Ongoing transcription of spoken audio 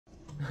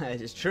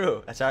It's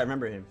true. That's how I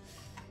remember him.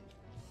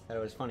 Thought it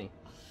was funny.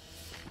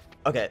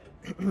 Okay.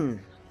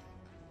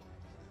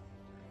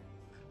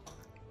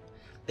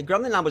 The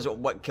Gremlin Knob was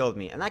what killed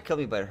me, and that killed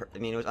me, but I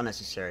mean, it was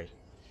unnecessary.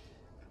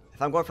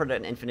 If I'm going for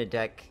an infinite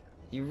deck,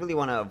 you really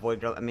want to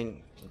avoid I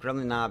mean,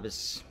 Gremlin Knob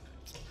is...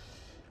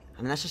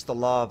 I mean, that's just the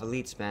law of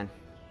elites, man.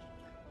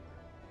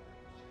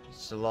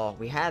 It's the law.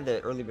 We had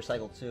the early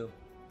recycle, too.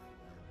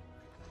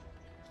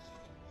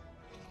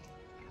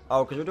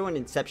 Oh, because we're doing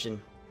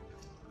Inception.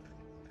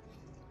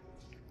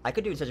 I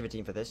could do Inception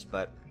 15 for this,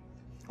 but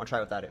I'll try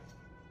without it.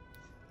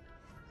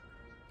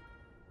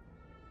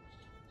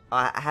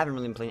 I haven't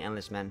really been playing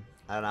Endless, man.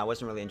 I don't know, I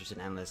wasn't really interested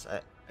in Endless.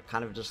 I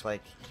kind of just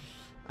like...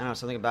 I don't know,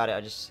 something about it,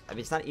 I mean,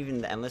 it's not even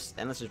the Endless.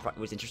 Endless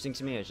was interesting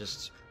to me, it's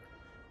just...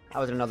 I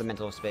was in another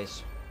mental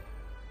space.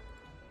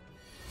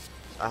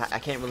 I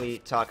can't really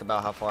talk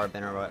about how far I've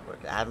been or what.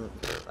 I haven't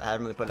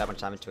really put that much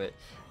time into it.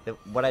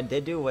 What I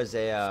did do was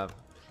a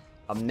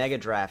mega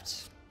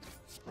draft.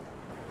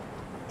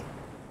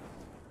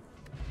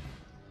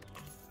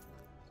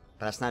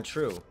 But that's not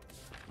true.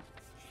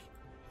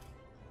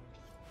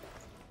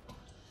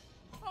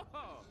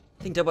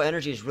 I think double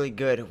energy is really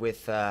good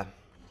with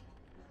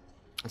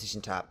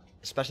Unceasing top,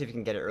 especially if you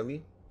can get it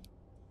early.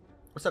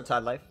 What's up,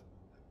 Todd Life?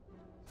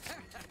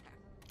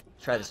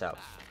 Try this out.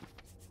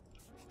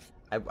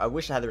 I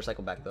wish I had the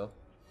recycle back though.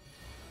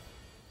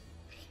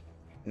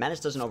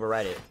 Manus doesn't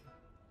override it.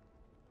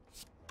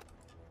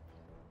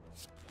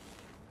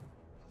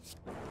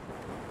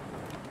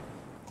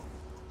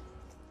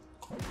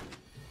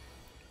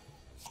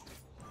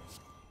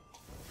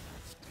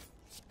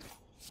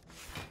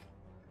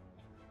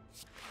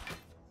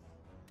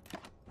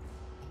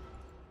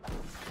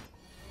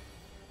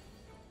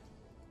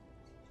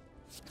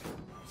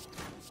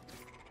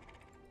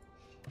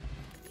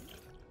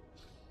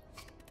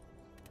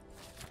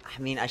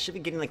 I mean, I should be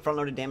getting like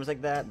front-loaded damage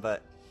like that,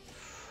 but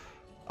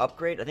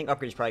upgrade. I think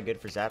upgrade is probably good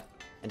for Zap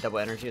and double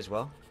energy as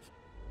well.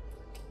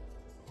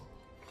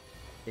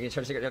 You're gonna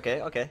start to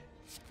okay, okay.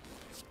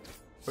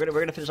 We're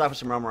gonna finish off with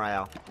some Realm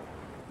Royale.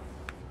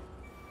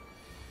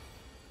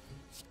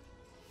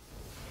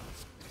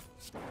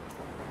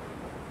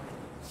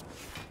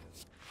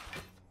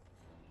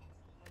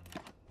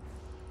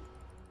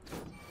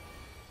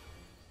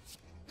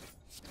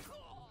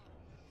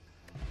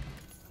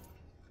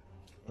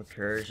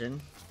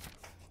 Recursion.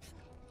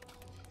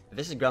 If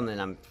this is Gremlin,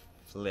 I'm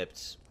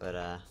flipped, but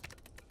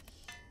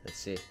let's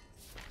see.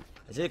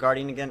 Is it the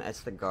Guardian again?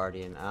 It's the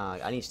Guardian.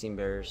 I need Steam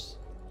Bearers.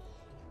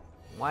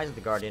 Why is it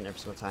the Guardian every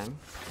single time?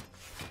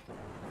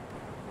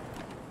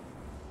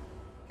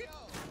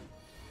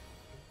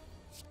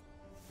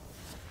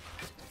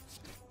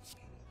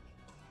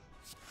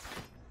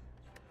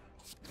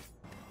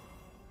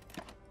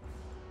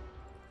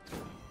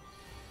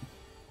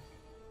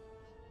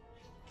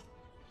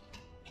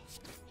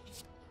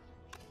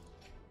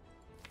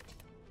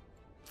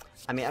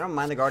 I mean, I don't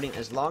mind the Guardian.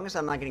 As long as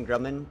I'm not getting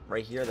Gremlin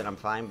right here, then I'm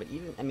fine. But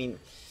even, I mean,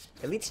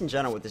 elites in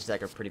general with this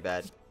deck are pretty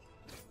bad.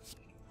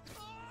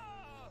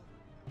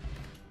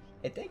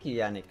 Hey, thank you,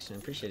 Yannick. I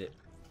appreciate it.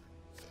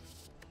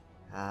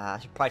 I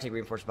should probably take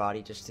Reinforced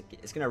Body.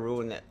 It's going to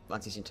ruin the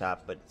Unceasing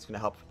top, but it's going to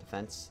help with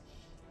defense.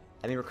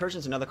 I mean,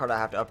 Recursion's another card I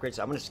have to upgrade,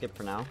 so I'm going to skip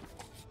for now.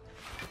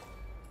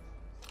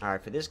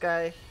 Alright, for this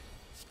guy...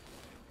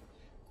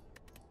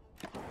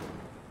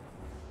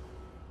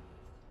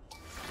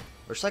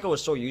 Recycle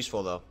was so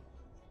useful, though.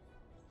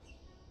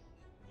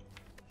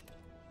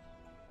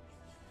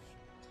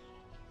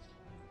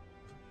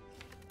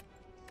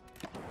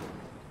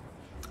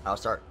 I'll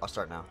start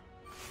now.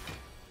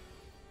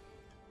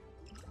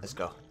 Let's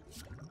go.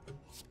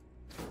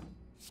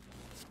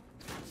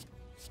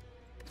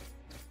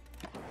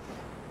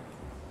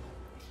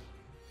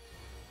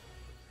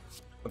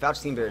 Without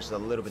Steam Bears, it's a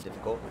little bit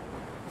difficult.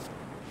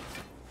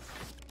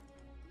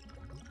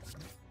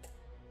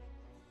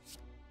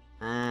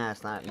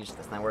 It's not used.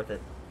 That's not worth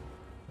it.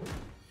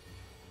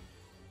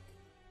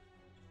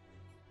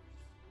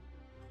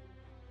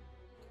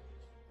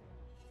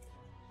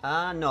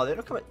 No, they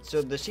don't come.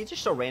 So the seeds are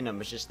so random.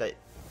 It's just that,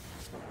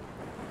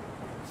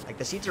 like,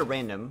 the seeds are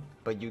random,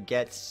 but you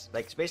get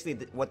like it's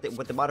basically what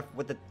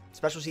the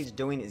special seed's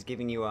doing is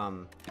giving you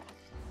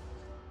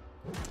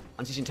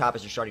Unceasing top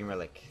as your starting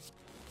relic,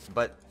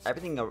 but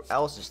everything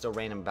else is still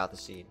random about the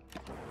seed.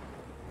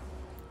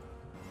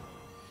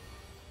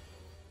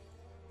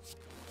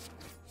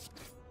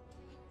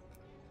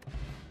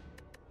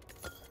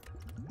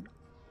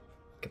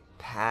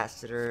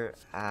 Capacitor,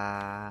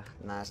 nah,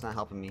 it's not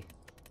helping me.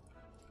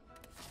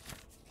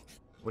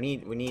 We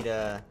need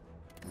a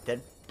Dead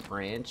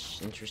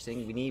Branch,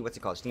 interesting. We need, what's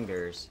it called, Steam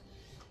Bearers.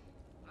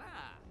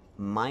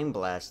 Mind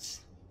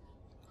Blasts.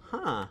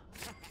 Huh.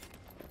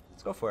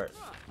 Let's go for it.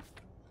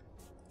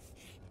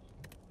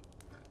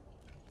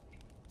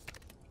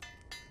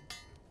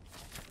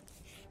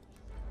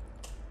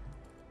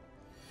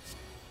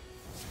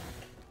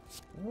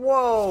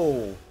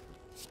 Whoa!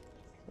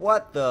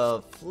 What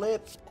the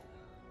flip?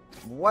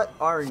 What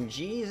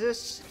RNG is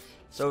this?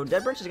 So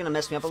Dead Branch is gonna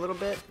mess me up a little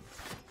bit.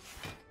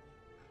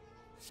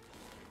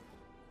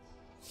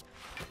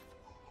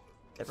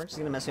 Difference is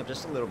gonna mess me up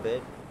just a little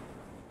bit.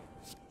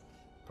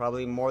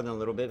 Probably more than a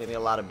little bit, maybe a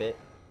lot of bit.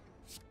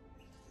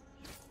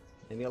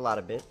 Maybe a lot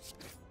of bit.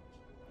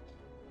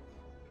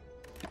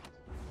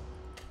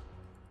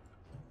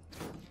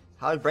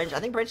 How is branch? I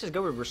think branch is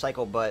good with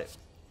recycle, but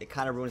it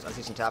kind of ruins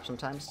Unceasing tap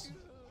sometimes.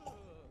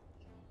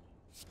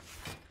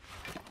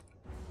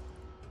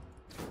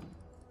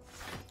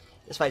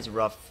 This fight's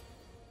rough.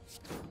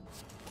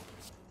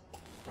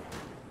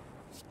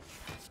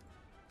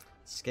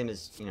 Skin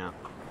is, you know,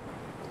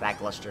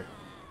 lackluster.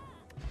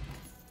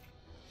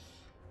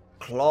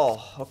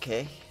 Claw,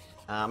 okay.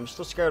 I'm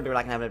still scared we're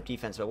not gonna have enough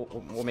defense, but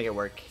we'll make it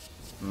work.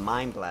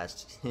 Mind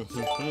Blast.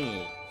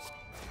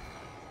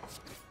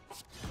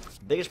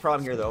 Biggest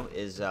problem here, though,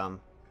 is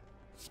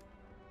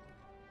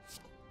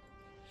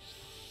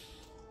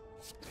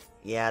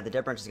yeah, the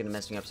Death Branch is gonna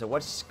mess me up. So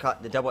what's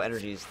the double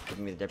energy is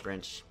giving me the Death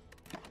Branch.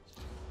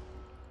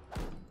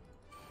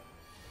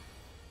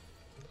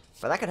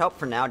 But that could help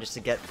for now, just to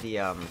get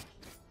the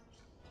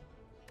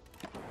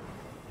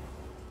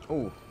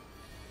ooh,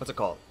 what's it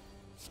called?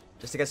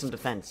 Just to get some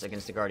defense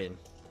against the Guardian.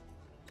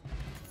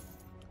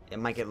 It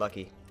might get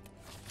lucky.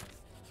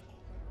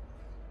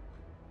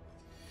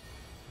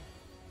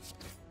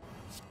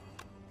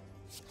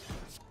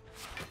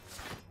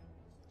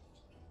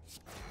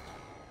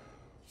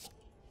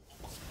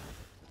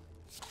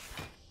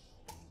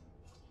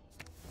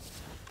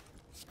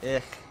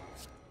 Ugh.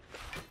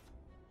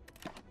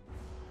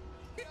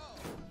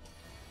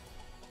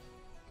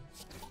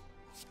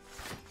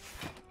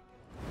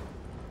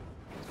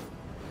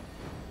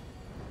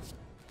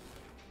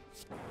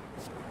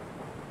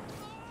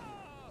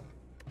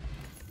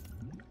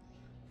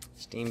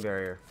 Steam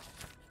barrier.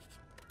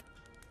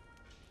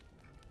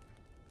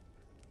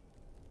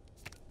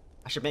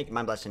 I should make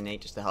Mind Blast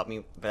innate just to help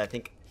me, but I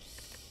think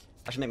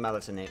I should make Mind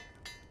Blast innate.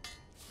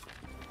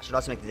 I should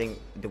also make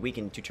the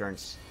weaken 2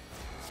 turns.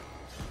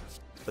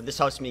 But this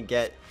helps me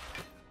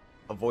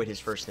avoid his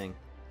first thing.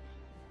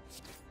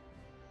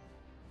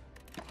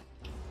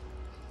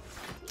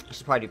 I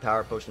should probably do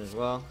Power Potion as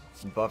well.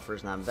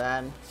 Buffer's not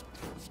bad.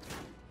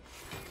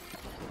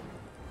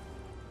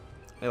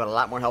 We have a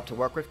lot more help to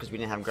work with because we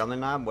didn't have Gremlin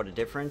Knob. What a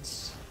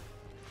difference.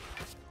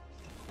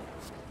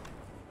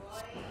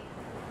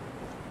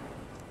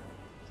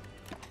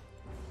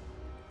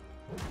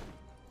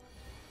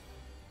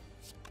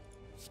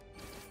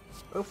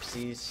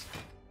 Oopsies.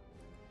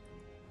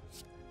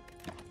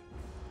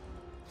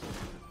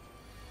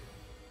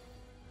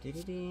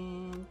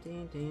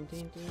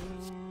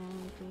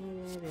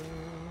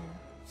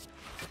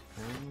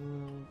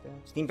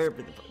 Steam Bear,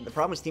 the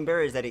problem with Steam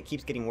Bear is that it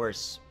keeps getting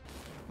worse.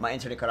 My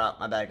internet cut out.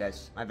 My bad,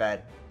 guys. My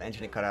bad. The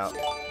internet cut out.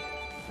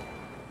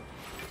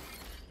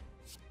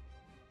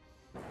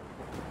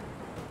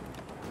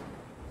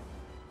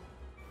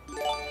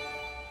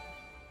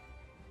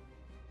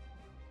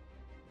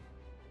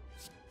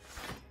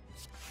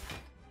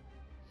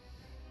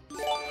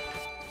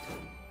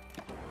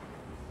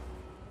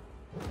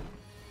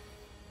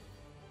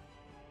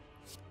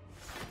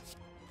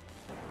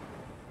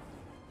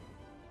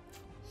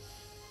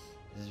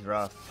 This is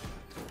rough.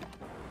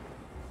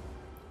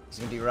 It's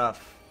gonna be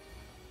rough.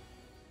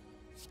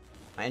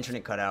 My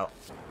internet cut out.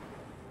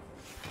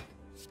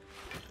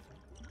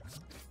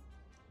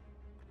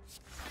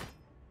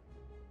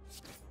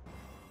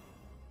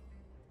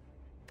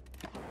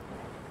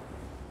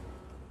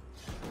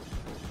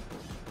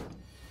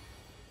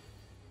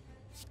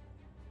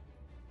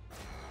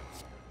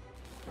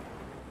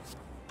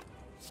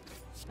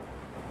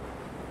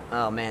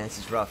 Oh man, this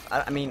is rough.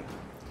 I mean,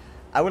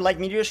 I would like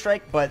Meteor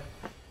Strike, but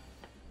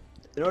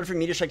in order for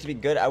Meteor Strike to be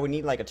good, I would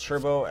need like a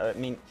turbo. I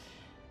mean,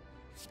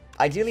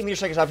 ideally Meteor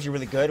Strike is obviously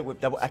really good.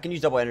 With I can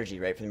use double energy,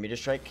 right, for the Meteor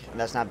Strike, and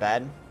that's not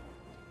bad.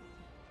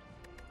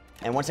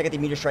 And once I get the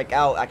Meteor Strike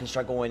out, I can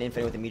start going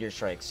infinite with the Meteor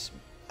Strikes,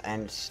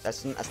 and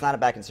that's not a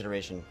bad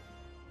consideration.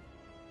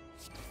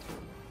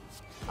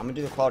 I'm gonna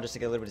do the claw just to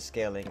get a little bit of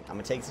scaling. I'm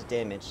gonna take this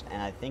damage,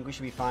 and I think we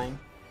should be fine.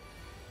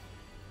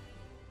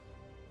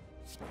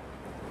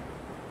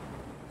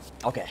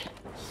 Okay.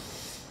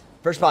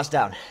 First boss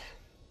down.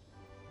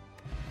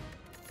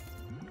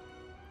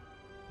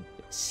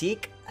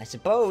 Seek, I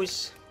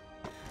suppose.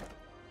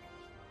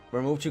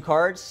 Remove 2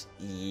 cards?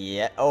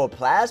 Yeah. Oh,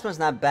 Plasma's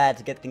not bad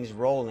to get things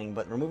rolling,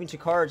 but removing 2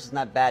 cards is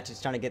not bad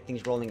to trying to get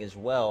things rolling as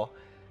well.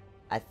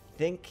 I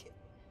think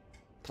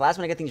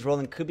Plasma to get things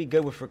rolling could be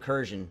good with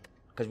recursion,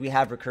 because we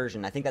have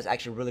recursion. I think that's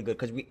actually really good,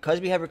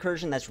 because we have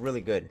recursion, that's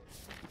really good.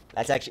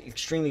 That's actually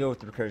extremely good with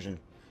recursion.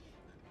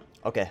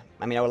 Okay,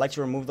 I mean, I would like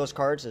to remove those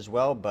cards as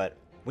well, but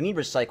we need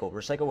Recycle.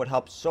 Recycle would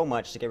help so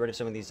much to get rid of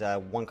some of these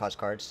 1-cost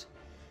cards.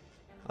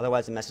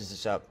 Otherwise, it messes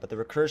us up. But the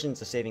recursion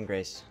is a saving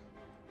grace.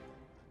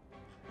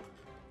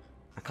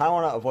 I kind of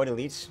want to avoid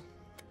elites.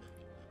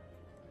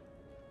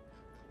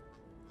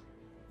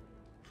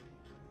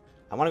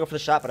 I want to go for the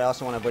shot, but I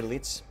also want to avoid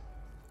elites.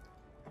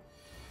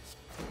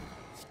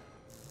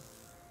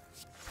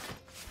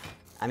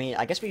 I mean,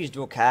 I guess we use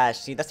dual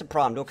cast. See, that's the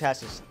problem. Dual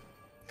cast is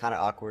kind of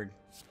awkward.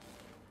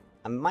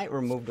 I might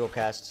remove dual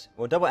cast.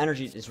 Well, double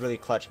energy is really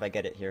clutch if I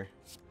get it here.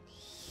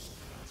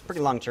 pretty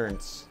long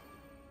turns.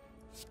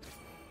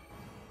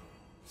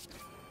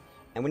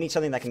 And we need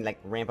something that can, like,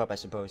 ramp up, I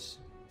suppose.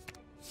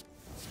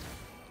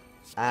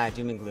 Ah,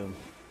 Doom and Gloom.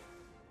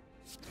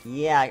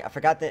 Yeah, I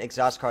forgot the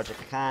exhaust cards are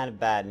kind of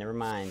bad. Never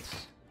mind.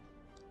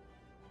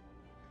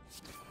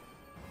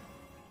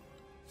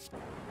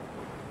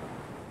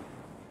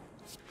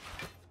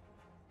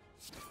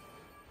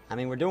 I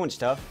mean, we're doing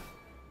stuff.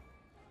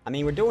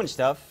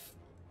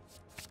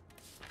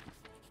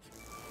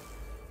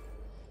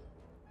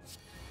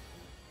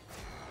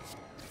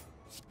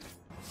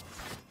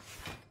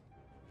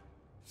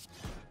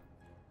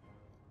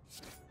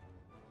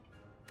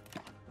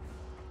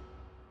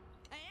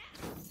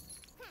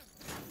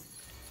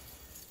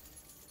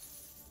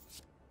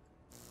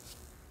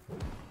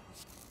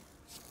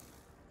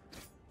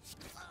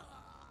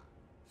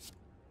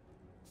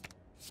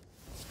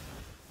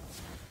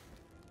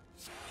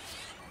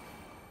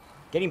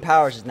 Getting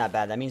powers is not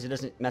bad. That means it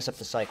doesn't mess up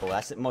the cycle.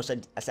 That's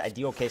the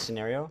ideal case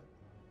scenario.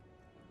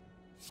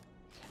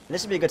 And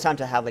this would be a good time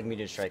to have, like,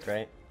 Meteor Strike,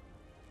 right?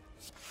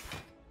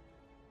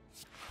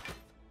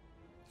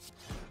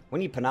 We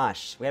need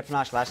Panache. We had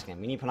Panache last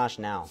game. We need Panache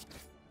now.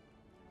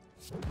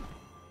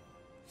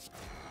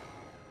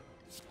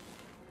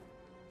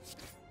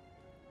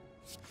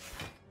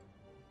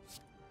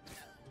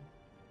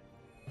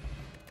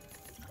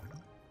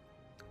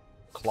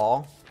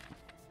 Claw.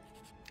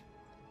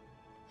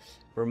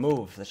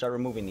 Remove. Let's start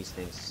removing these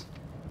things.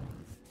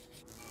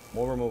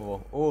 More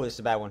removal. Oh, this is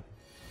a bad one.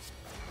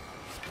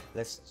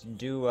 Let's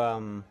do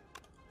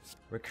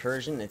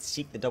recursion. Let's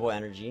seek the double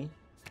energy.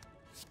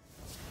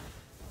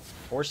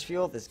 Force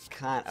field is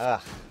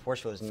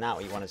force field is not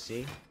what you want to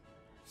see.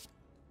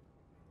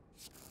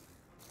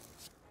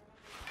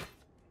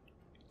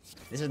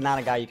 This is not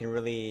a guy you can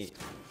really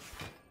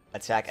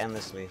attack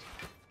endlessly.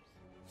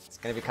 It's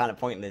gonna be kind of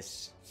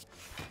pointless.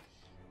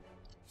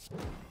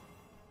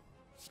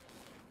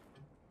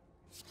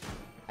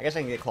 I guess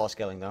I can get claw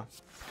scaling though.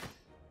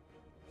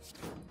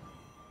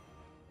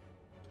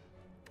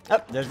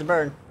 Oh, there's the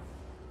burn.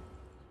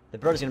 The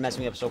burn's gonna mess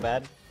me up so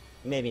bad.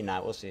 Maybe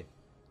not, we'll see.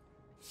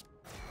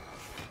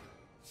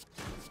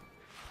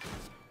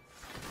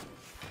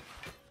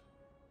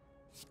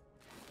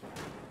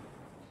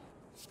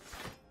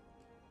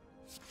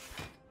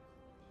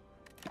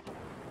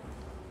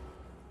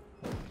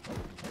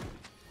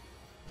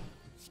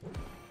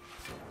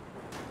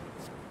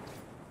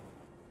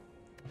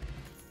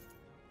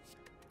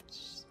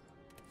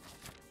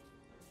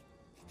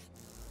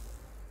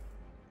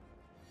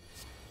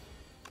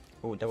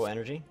 Ooh, double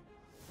energy.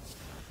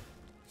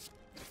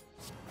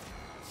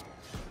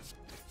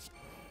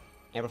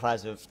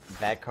 Amplifies a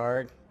bad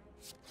card.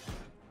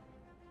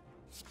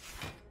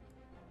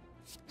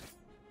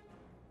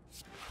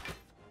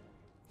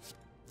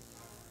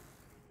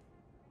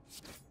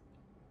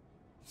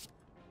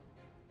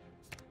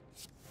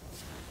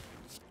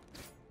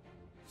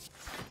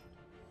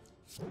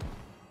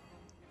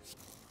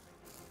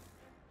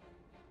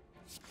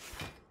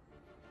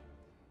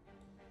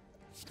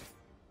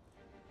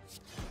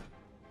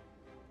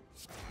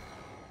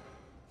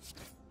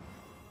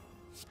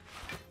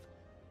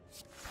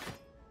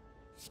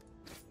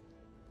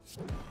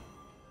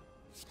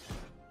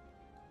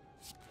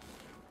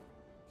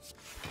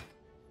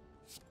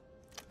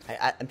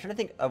 I'm trying to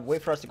think of a way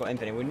for us to go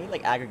infinite. We need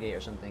like aggregate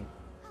or something.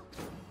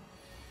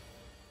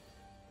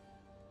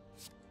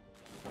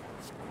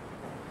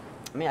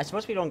 I mean, I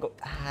suppose we don't go.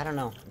 I don't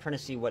know. I'm trying to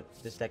see what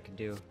this deck could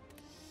do.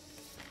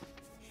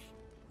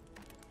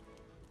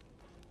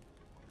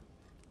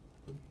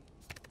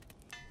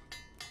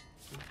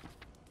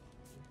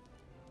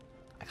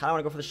 I kind of want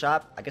to go for the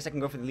shop. I guess I can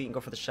go for the elite and go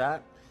for the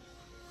shop.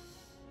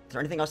 Is there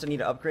anything else I need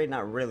to upgrade?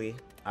 Not really.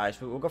 Alright,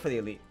 so we'll go for the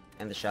elite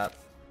and the shop.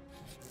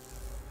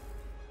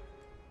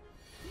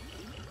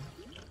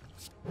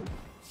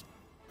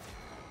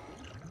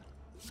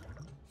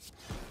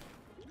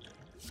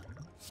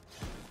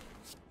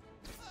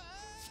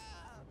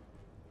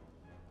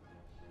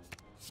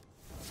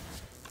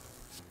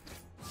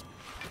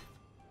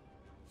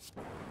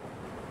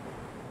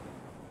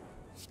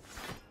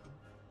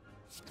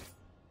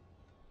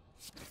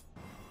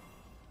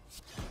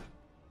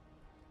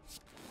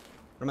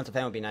 Ornamental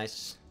Fan would be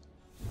nice.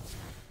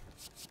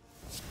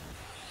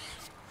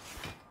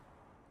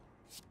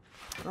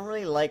 I don't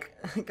really like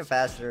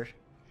Capacitor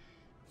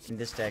in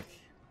this deck.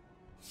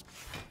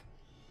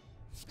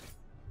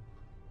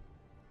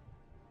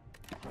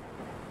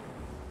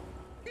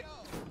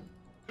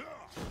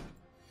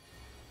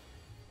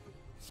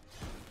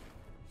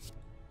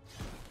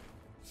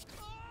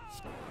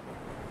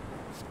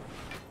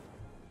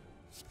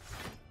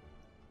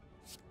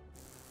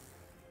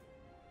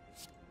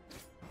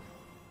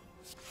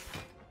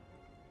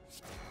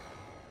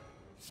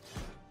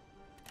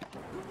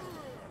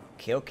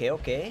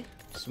 Okay.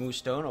 Smooth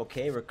Stone,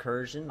 okay.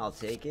 Recursion, I'll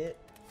take it.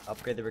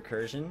 Upgrade the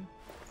recursion.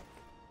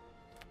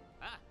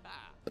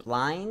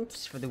 Blind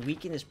for the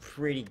weekend is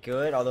pretty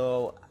good,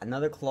 although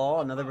another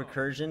claw, another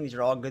recursion, these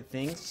are all good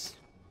things.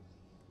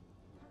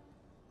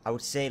 I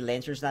would say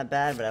Lantern's not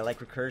bad, but I like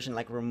recursion.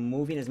 Like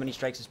removing as many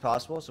strikes as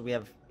possible, so we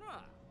have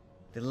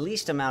the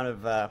least amount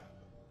of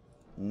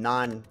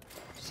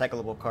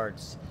non-cyclable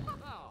cards.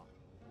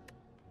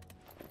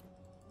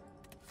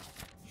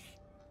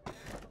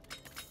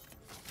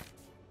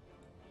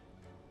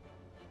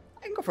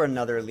 I can go for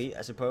another elite,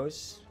 I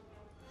suppose.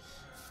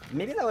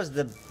 Maybe that was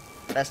the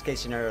best case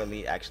scenario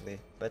elite, actually,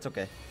 but it's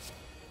okay.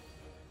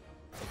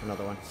 Go for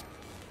another one.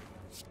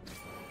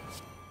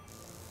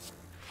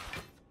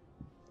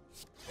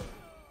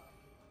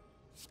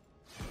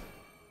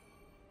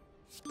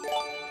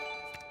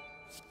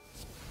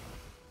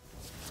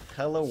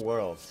 Hello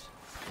world.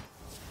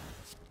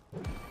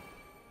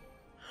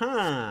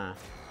 Huh.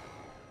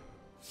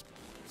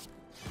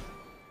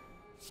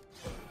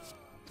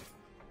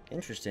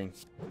 Interesting.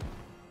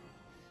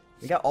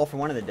 We got all for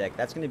one in the deck.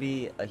 That's going to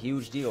be a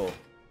huge deal.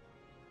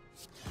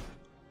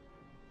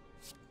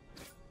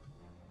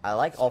 I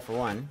like all for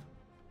one.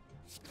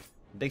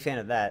 Big fan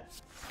of that.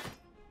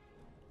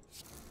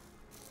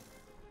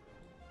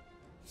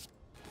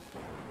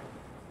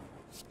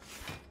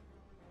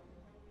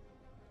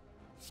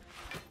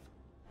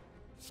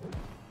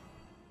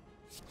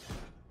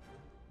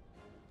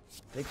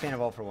 Big fan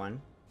of all for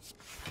one.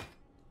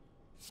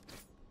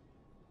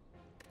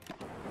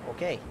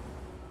 Okay.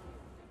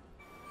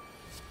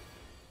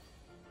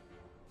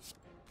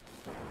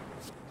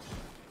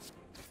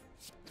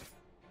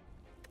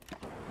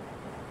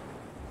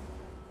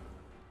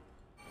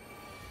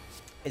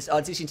 It's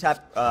Unceasing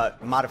tap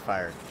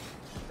modifier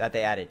that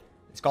they added.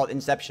 It's called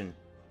Inception.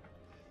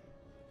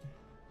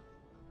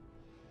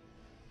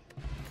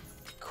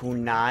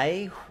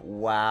 Kunai,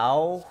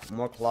 wow,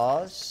 more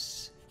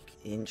claws.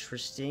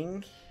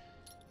 Interesting.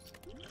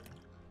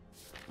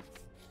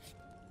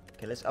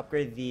 Okay, let's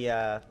upgrade the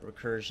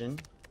recursion.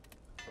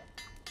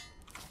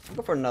 I'll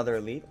go for another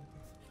elite.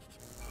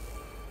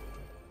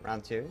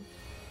 Round 2.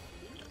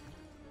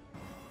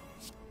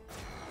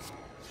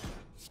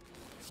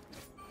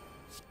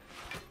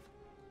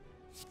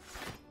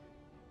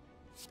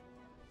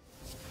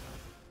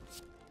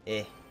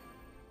 Eh.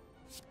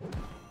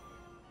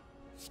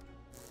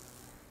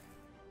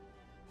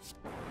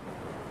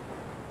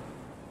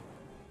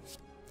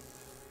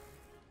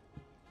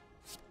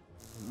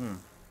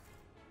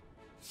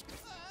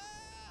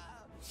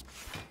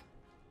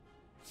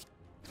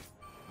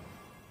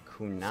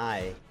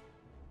 Kunai.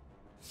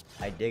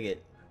 I dig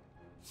it.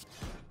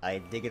 I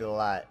dig it a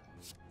lot.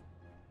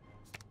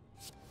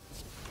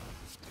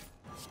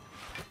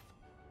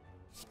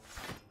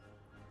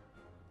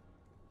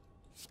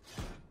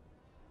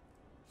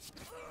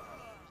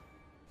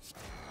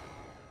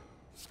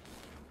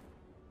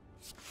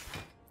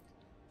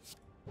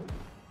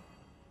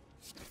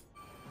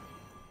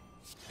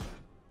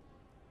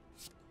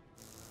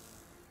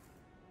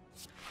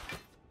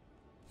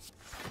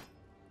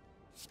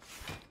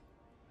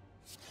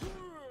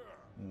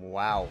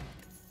 Wow.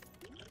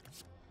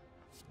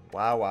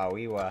 Wow,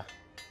 wow,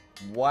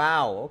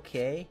 wow,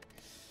 okay.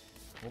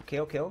 Okay.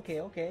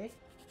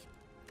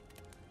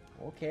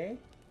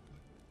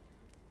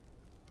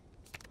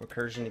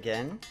 Recursion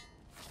again.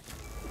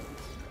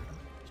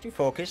 Let's do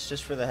focus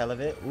just for the hell of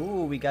it.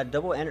 Ooh, we got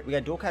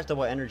dual cast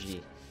double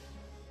energy.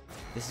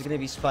 This is gonna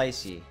be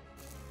spicy.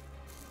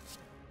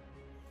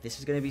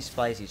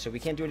 So we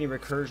can't do any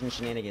recursion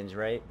shenanigans,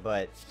 right?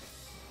 But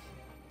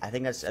I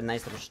think that's a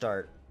nice little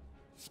start.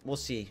 We'll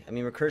see. I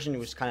mean, recursion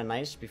was kind of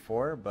nice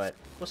before, but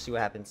we'll see what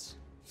happens.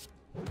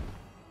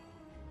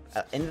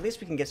 And at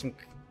least we can get some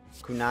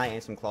kunai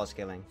and some claw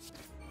scaling.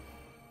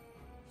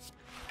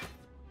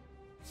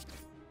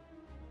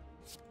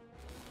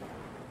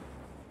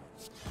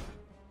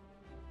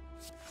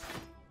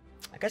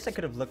 I guess I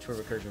could have looked for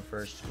recursion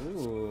first.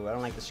 Ooh, I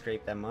don't like the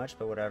scrape that much,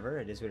 but whatever.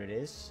 It is what it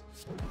is.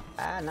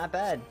 Ah, not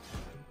bad.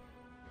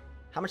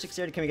 How much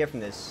dexterity can we get from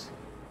this?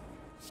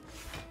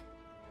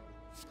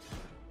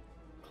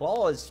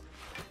 Claw is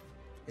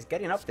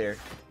getting up there.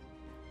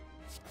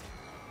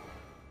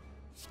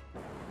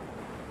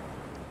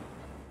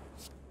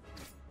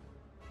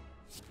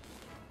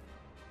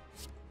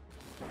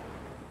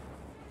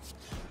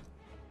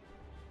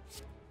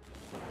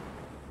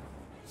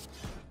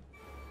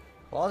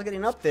 Claw's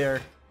getting up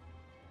there.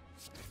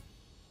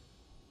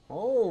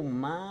 Oh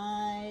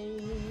my.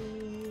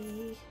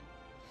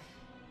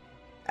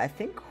 I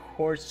think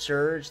Horse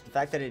Surge, the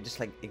fact that it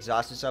just like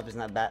exhausts itself is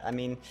not bad. I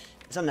mean,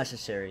 it's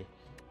unnecessary.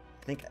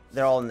 I think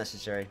they're all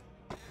unnecessary.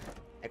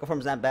 Echo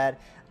Form's not bad.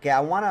 Okay,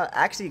 I want to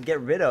actually get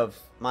rid of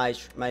my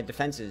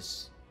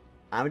defenses.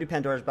 I'm going to do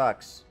Pandora's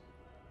Box.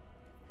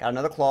 Got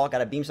another Claw,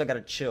 got a Beam Stun, got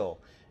a Chill.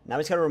 Now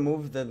we just got to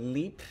remove the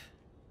Leap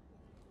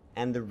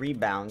and the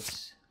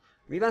Rebounds.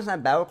 Rebound's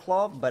not Battle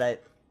Claw,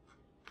 but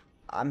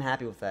I'm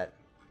happy with that.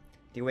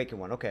 The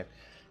Awakened one, okay.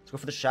 Let's go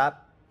for the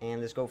shop,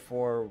 and let's go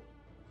for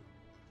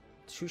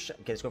two shots.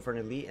 Okay, let's go for an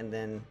Elite, and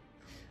then...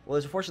 Well,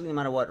 there's unfortunately no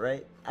matter what,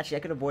 right? Actually, I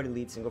could avoid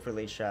elites and go for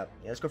late shop.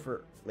 Yeah, let's go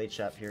for late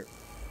shop here.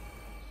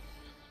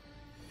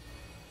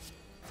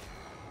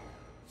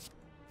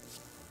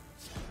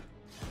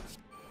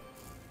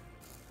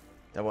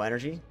 Double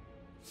energy.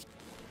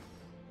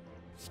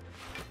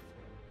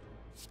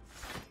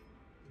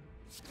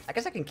 I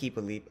guess I can keep a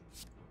leap.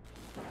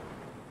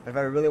 But if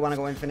I really want to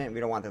go infinite, we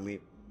don't want the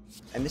leap.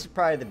 And this is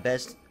probably the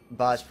best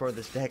boss for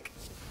this deck.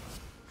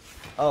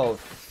 Oh,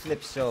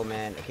 flip so,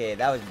 man. Okay,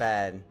 that was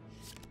bad.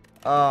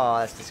 Oh,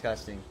 that's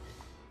disgusting.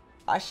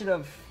 I should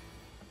have...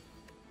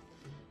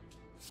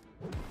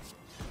 You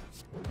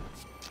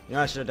know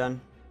what I should have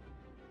done?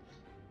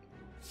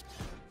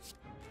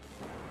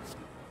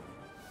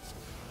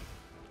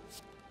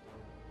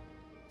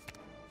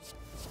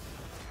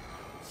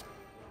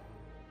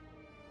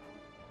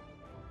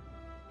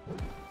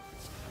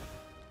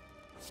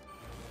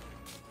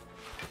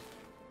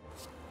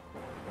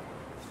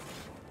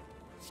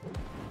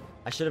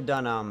 I should have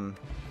done,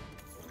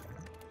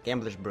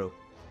 Gambler's Brew.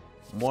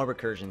 More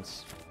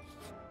recursions.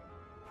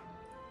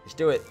 Let's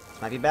do it.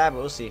 Might be bad, but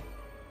we'll see.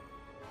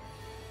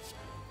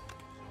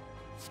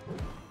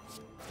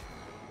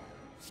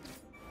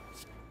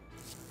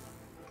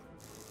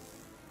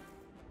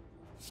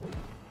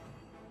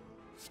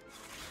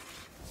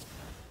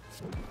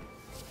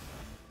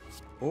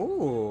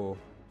 Ooh.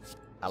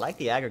 I like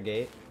the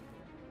aggregate.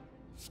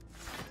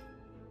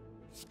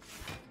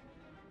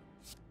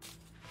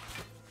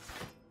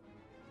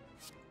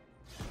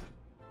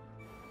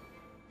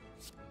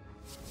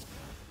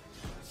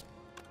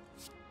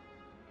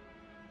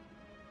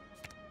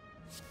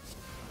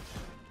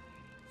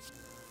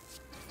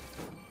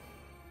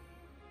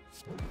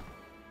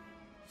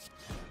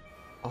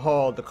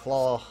 Oh, the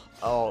claw.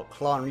 Oh,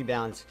 claw and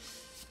rebounds.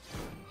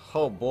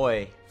 Oh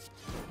boy.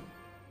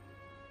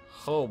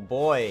 Oh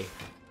boy.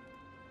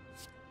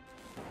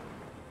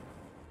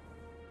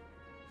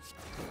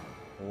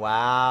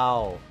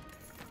 Wow.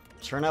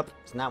 Turnip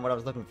is not what I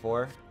was looking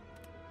for.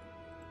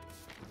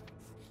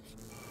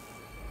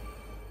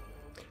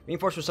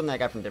 Reinforce was something I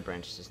got from Dead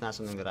Branch. It's not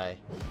something that I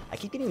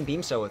keep getting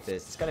Beam So with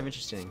this. It's kind of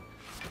interesting.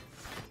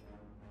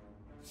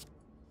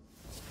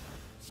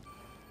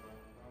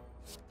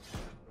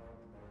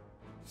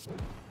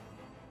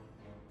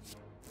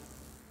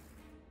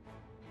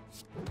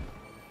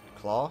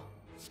 Claw?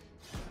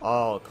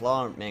 Oh,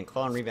 claw, man,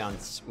 claw and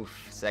rebounds.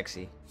 Oof,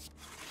 sexy.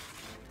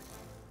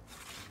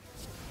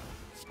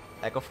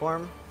 Echo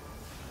form?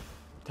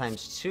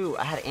 Times 2.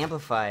 I had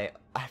amplify.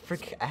 I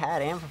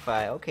had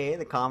amplify. Okay,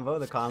 the combo,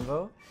 the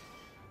combo.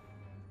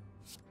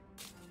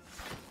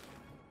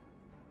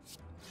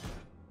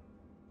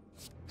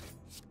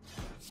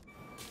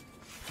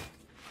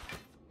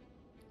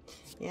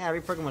 Yeah,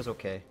 reprogram was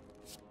okay.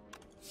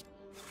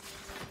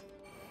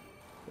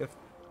 We have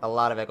a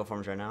lot of echo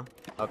forms right now.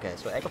 Okay,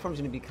 so echo form's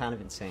gonna be kind of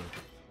insane.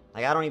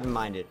 Like, I don't even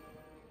mind it.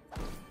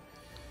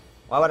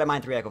 Why would I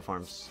mind 3 echo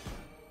forms?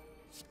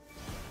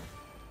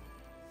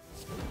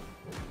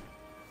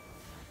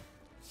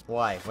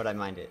 Why would I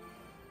mind it?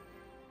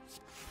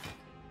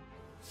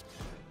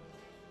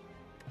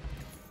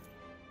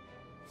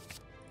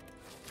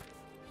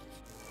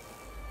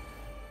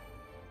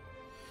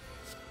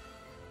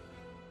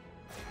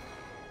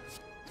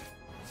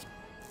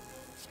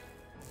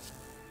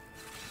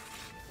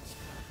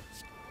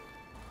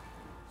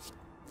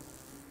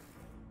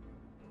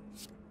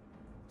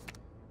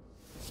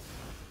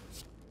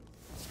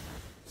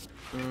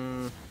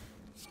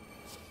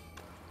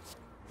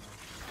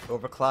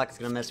 Overclock is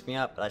gonna mess me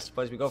up, but I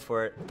suppose we go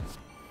for it.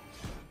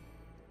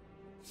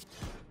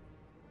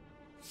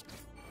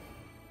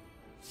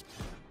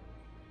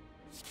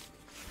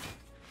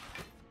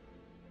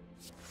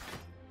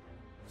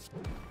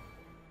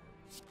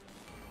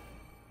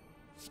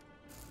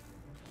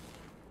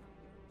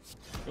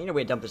 I need a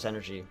way to dump this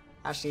energy.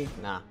 Actually,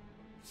 nah.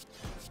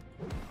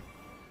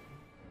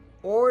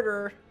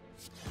 Order!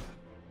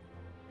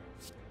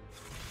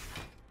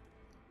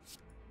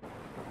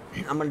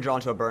 I'm gonna draw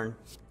into a burn.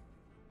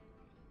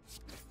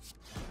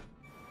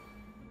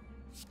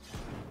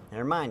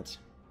 Never mind.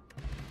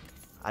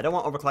 I don't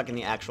want overclocking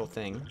the actual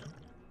thing.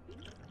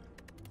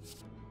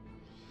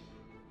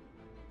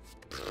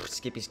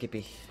 Skippy,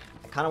 skippy.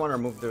 I kind of want to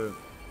remove the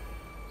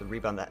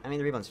rebound.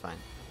 The rebound's fine.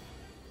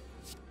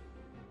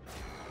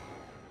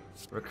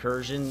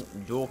 Recursion,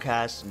 dual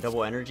cast,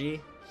 double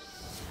energy.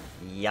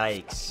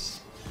 Yikes.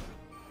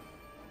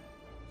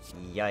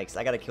 Yikes.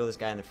 I gotta kill this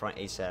guy in the front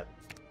ASAP.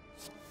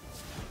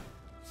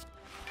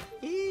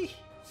 Eee.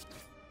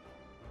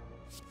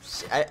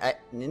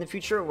 In the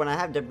future, when I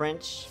have Dead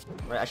Branch,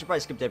 right, I should probably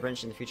skip Dead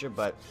Branch in the future,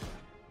 but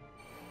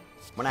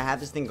when I have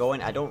this thing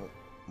going, I don't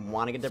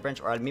want to get Dead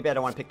Branch, or maybe I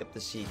don't want to pick up the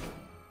Seek.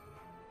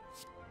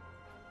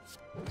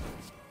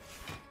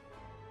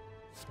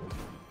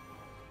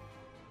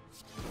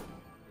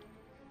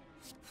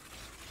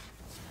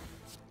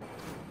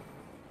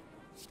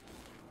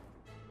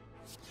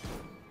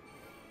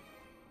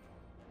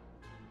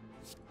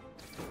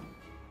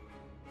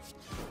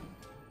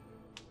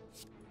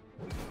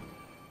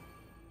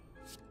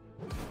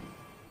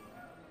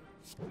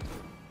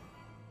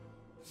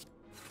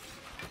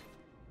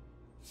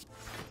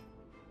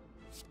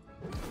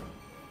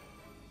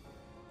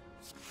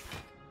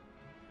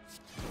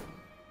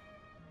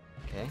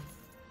 Okay.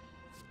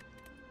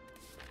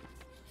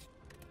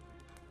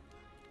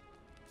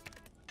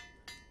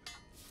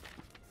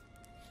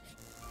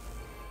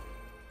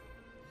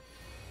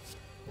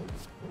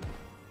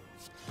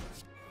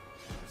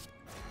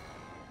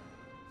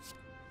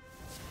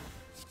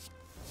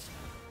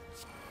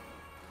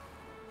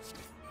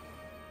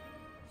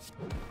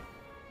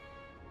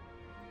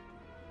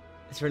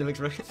 This really looks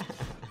really...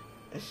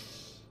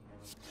 It's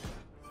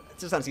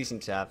just Unceasing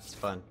tap. It's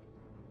fun.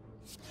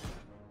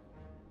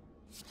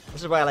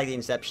 This is why I like the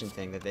Inception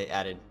thing that they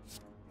added.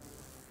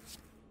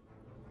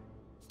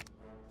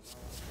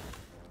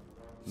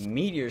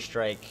 Meteor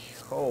Strike.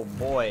 Oh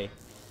boy.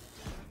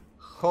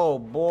 Oh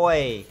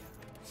boy.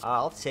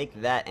 I'll take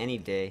that any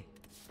day.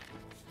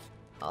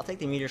 I'll take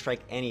the Meteor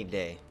Strike any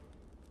day.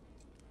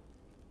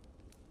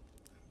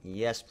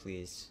 Yes,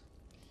 please.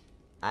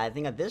 I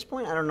think at this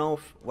point, I don't know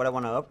what I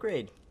want to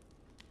upgrade.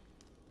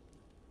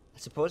 I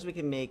suppose we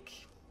can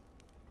make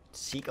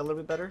Seek a little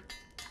bit better.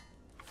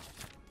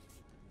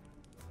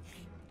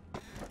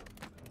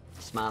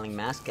 Smiling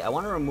Mask. I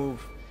want to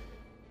remove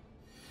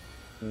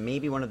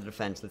maybe one of the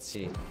defense. Let's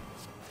see.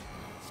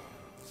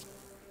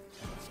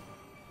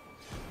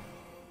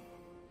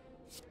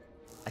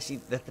 I see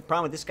that the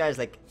problem with this guy is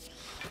like,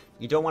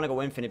 you don't want to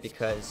go infinite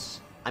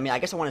because, I mean, I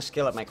guess I want to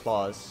scale up my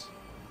claws.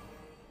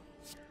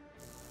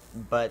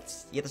 But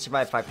you have to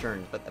survive 5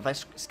 turns. But if I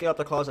scale up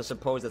the claws, I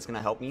suppose that's going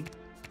to help me.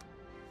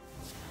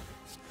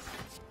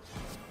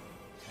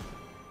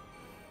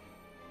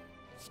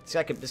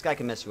 This guy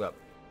can mess you up.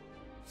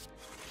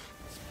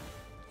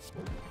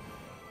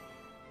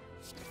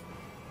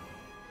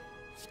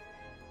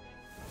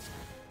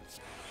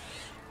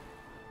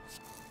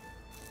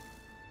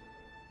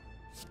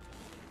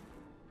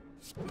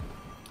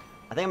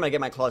 I think I'm gonna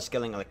get my claws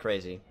scaling like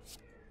crazy.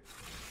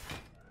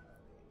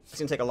 It's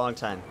gonna take a long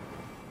time.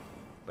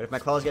 But if my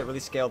claws get really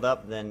scaled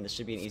up, then this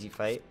should be an easy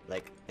fight,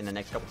 like in the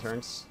next couple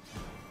turns.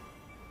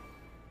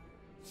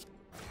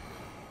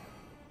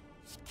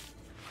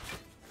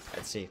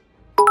 Let's see.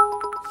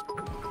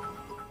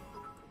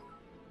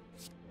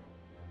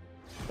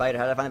 Bite,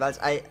 how did I find the balance?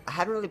 I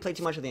haven't really played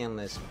too much of the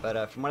Endless,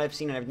 but from what I've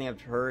seen and everything I've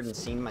heard and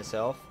seen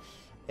myself,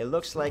 it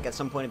looks like at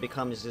some point it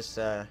becomes just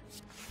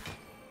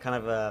kind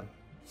of a...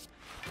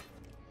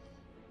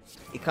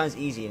 It becomes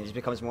easy and it just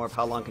becomes more of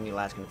how long can you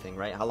last kind of thing,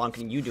 right? How long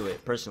can you do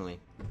it, personally?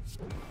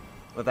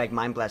 With like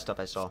Mind Blast stuff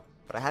I saw.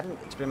 But I haven't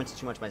experimented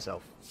too much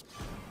myself.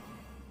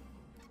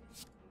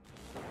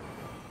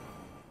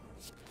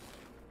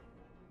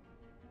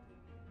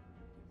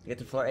 You get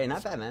to the floor. Hey,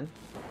 not bad, man.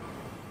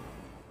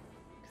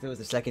 Because it was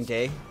the second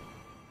day.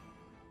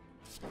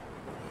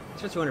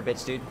 It's for 200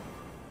 bits, dude.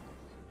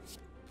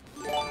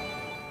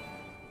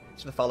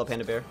 It's for the follow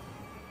Panda Bear.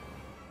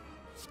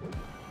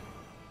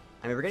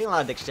 I mean, we're getting a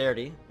lot of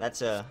dexterity.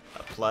 That's a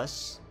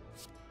plus.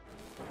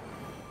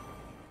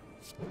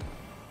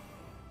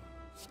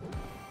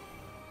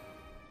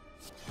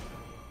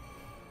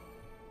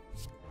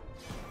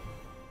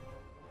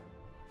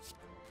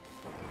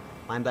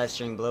 Mind Blast,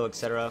 String Blow,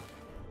 etc.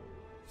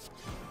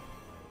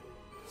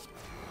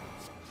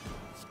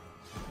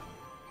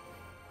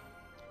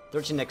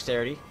 Thirteen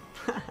dexterity.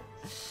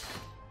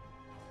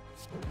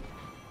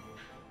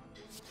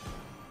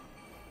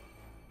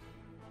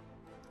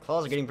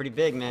 Claws are getting pretty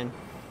big, man.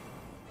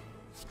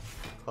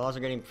 Claws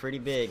are getting pretty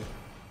big.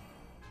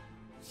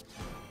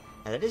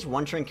 And that is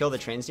one turn kill the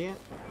transient.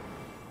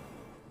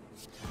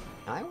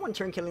 Am I one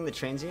turn killing the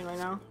transient right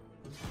now?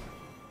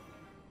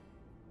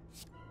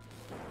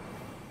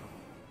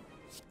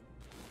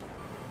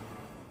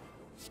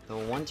 The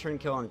one turn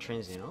kill on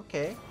transient.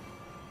 Okay.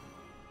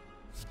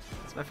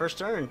 It's my first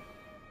turn.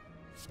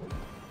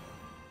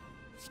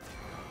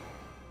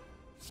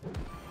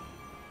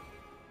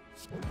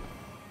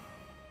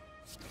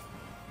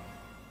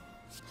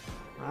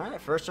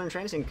 Alright, first turn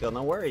transient kill,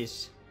 no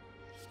worries.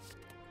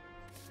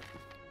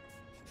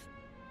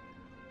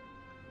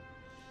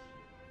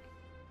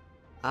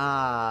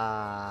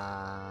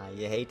 Ah,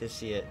 you hate to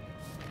see it.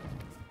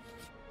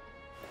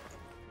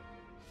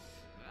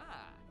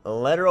 The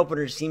letter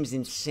opener seems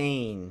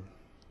insane.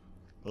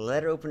 The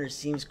letter opener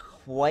seems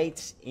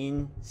quite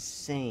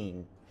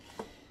insane.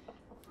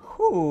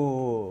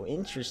 Whew,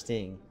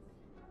 interesting.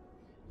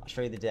 I'll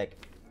show you the deck.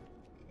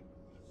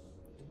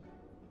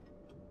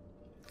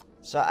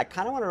 So I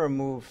kind of want to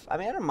remove... I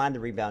mean, I don't mind the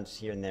rebounds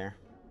here and there.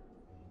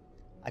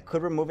 I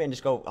could remove it and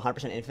just go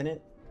 100%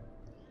 infinite.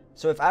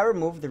 So if I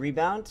remove the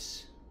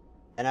rebounds,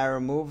 and I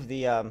remove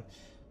the...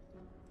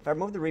 if I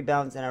remove the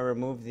rebounds and I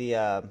remove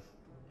the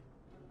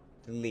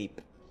leap,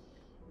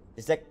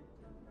 this deck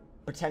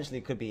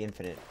potentially could be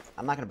infinite.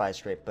 I'm not going to buy it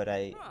straight, but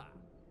I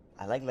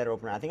like letter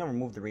opener. I think I'll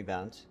remove the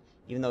rebounds,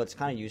 even though it's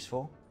kind of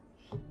useful.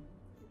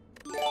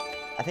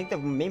 I think the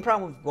main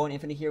problem with going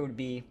infinite here would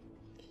be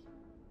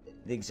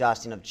the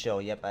exhausting of chill.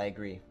 Yep, I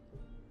agree.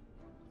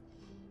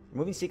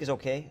 Removing Seek is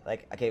okay.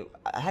 Like, okay,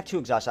 I have 2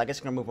 exhausts. So I guess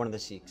I'm gonna remove one of the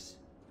Seeks.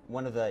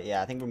 One of the,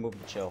 yeah, I think remove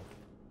the chill.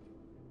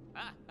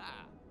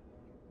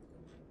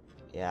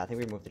 Yeah, I think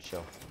we remove the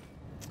chill.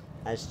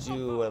 Let's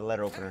do a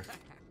letter opener.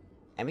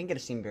 And we can get a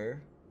Steam Barrier.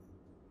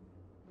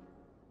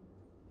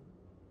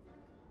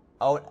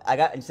 Oh, I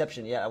got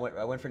Inception. Yeah, I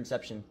went for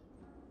Inception.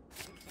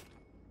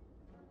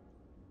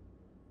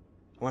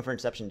 I went for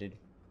Inception, dude.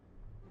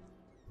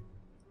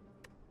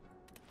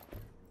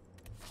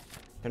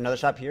 Another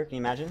shop here, can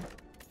you imagine?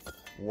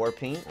 War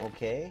Paint,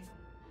 okay.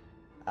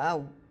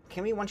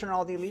 Can we one-turn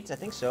all the elites? I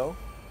think so.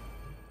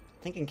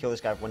 think I can kill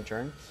this guy with one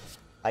turn.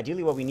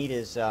 Ideally, what we need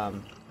is, I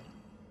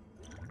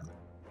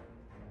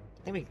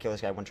think we can kill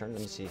this guy with one turn.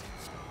 Let me see.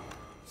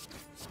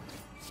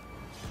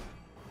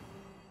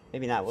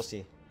 Maybe not. We'll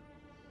see.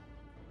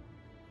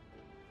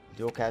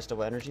 Dual cast,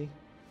 double energy.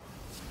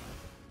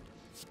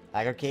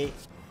 Aggregate.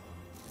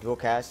 Dual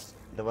cast,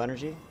 double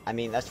energy. I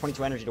mean, that's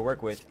 22 energy to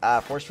work with.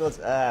 Force field's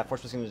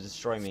gonna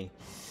destroy me.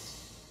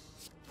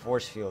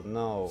 Force field,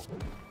 no.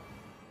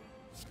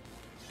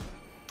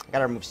 I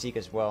gotta remove Seek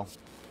as well.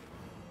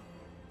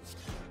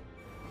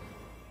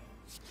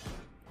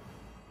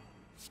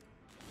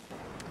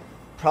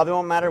 Probably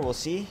won't matter, we'll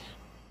see.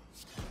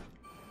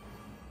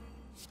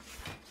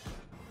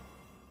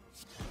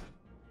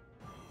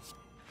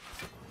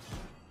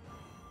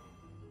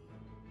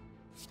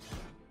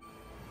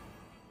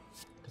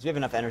 Because we have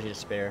enough energy to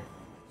spare.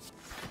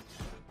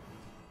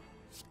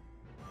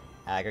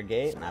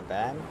 Aggregate, not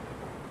bad.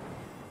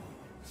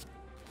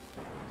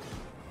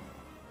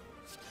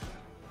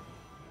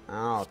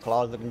 Oh,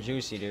 Claw's looking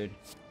juicy, dude.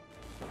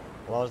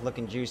 Claw's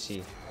looking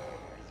juicy.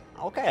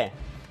 Okay.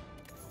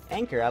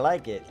 Anchor, I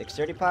like it.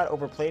 Dexterity pot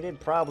over plated,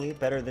 probably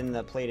better than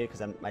the plated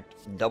because I'm my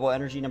double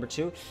energy number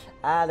 2.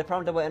 The problem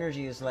with double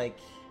energy is like,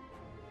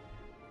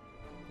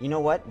 you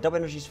know what? Double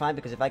energy is fine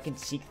because if I can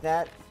seek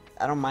that,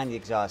 I don't mind the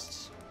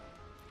exhausts.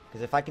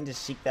 Because if I can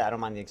just seek that, I don't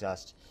mind the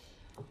exhaust.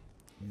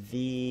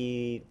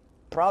 The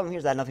problem here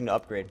is that I have nothing to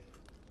upgrade.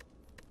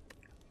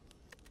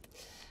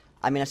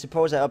 I mean, I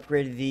suppose I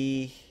upgraded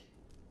the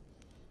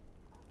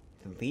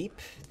leap,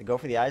 the go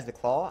for the eyes, the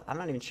claw. I'm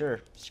not even sure.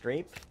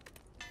 Scrape.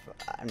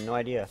 I have no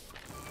idea.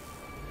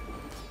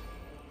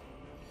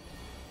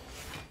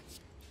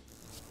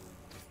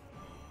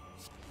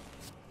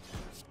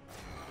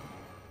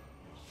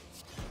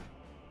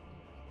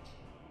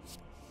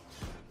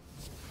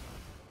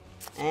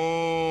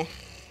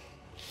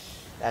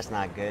 That's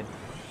not good.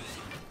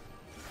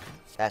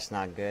 That's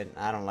not good.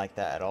 I don't like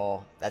that at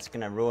all. That's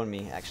gonna ruin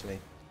me, actually.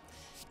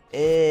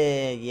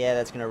 Yeah,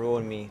 that's gonna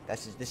ruin me.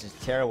 This is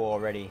terrible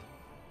already.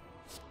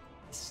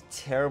 This is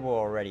terrible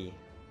already.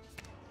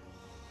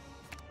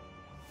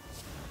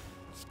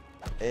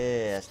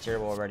 That's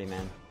terrible already,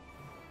 man.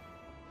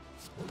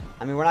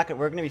 I mean, we're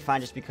gonna be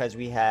fine just because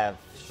we have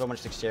so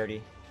much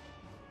dexterity.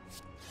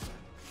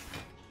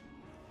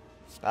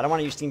 I don't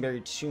want to use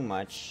Steamberry too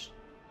much.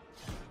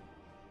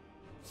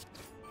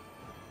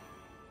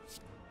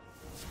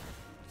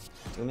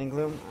 Doom and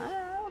Gloom?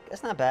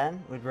 That's not bad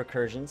with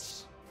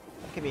recursions.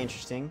 That could be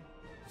interesting.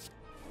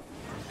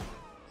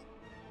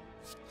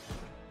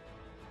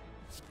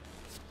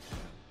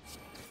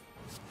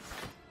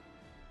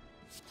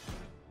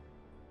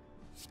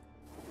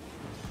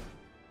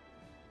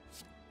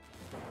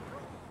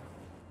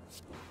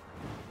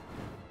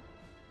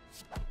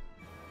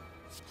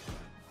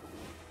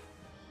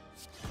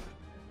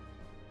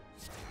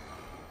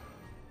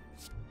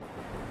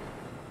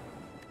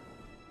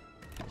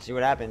 See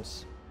what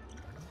happens.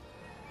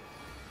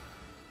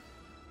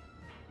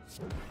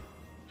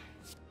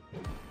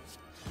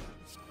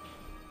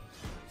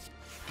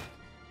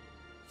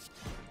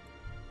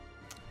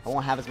 I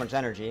won't have as much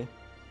energy.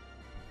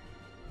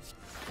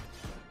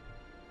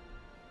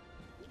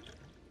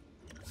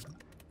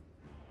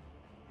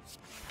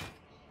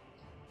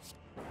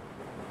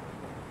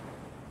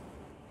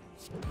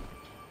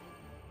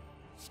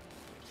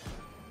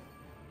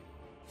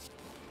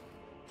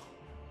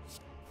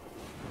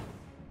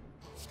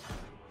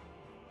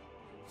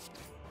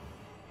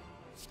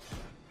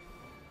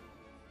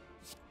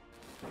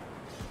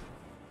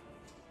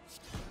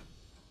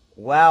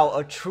 Wow,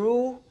 a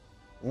true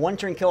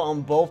one-turn kill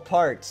on both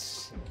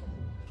parts.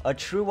 A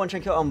true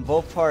one-turn kill on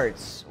both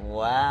parts.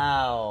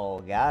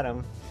 Wow, got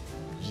him.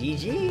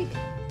 GG.